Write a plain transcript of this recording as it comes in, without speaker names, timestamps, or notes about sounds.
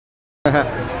Oh,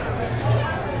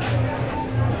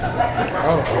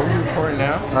 are we recording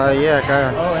now? Yeah,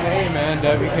 kinda. Oh, hey man,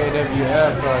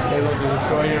 WKWF, Caleb the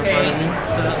Destroyer in front of me.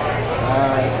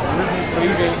 We're just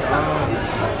leaving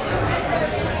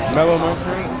Mellow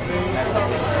mushroom,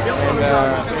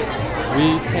 and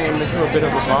we came into a bit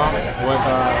of a bomb with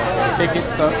ticket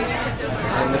stuff,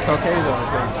 and it's okay though,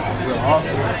 because we're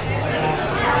awesome.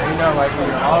 You know, like when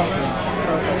you're awesome,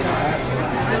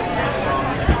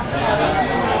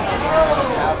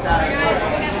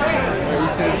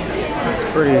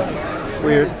 It's pretty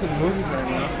weird. to the movies right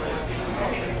now.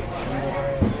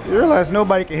 You realize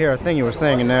nobody can hear a thing you were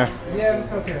saying in there. Yeah,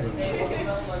 it's okay.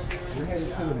 We're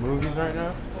headed to the movies right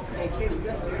now.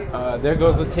 There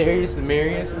goes Latarius and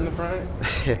Marius in the front.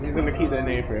 He's gonna keep that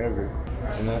name forever.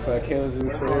 And that's Caleb the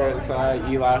Destroyer at the side,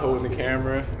 Eli holding the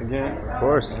camera again. Of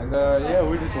course. And yeah,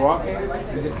 we're just walking.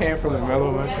 We just came from the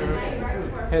Mellow mushroom.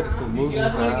 Headed to the movies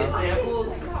now.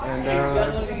 And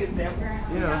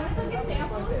you know,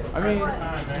 I mean,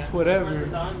 it's whatever. You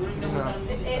know,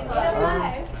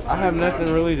 I have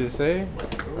nothing really to say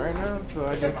right now, so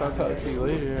I guess I'll talk to you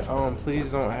later.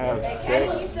 Please don't have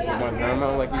sex with my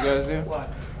grandma like you guys do.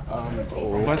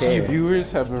 A bunch of you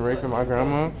viewers have been raping my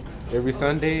grandma every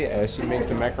Sunday as she makes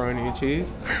the macaroni and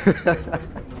cheese.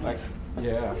 Like,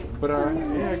 yeah. But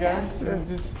yeah, guys,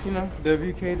 just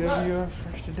WKWF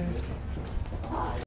first today.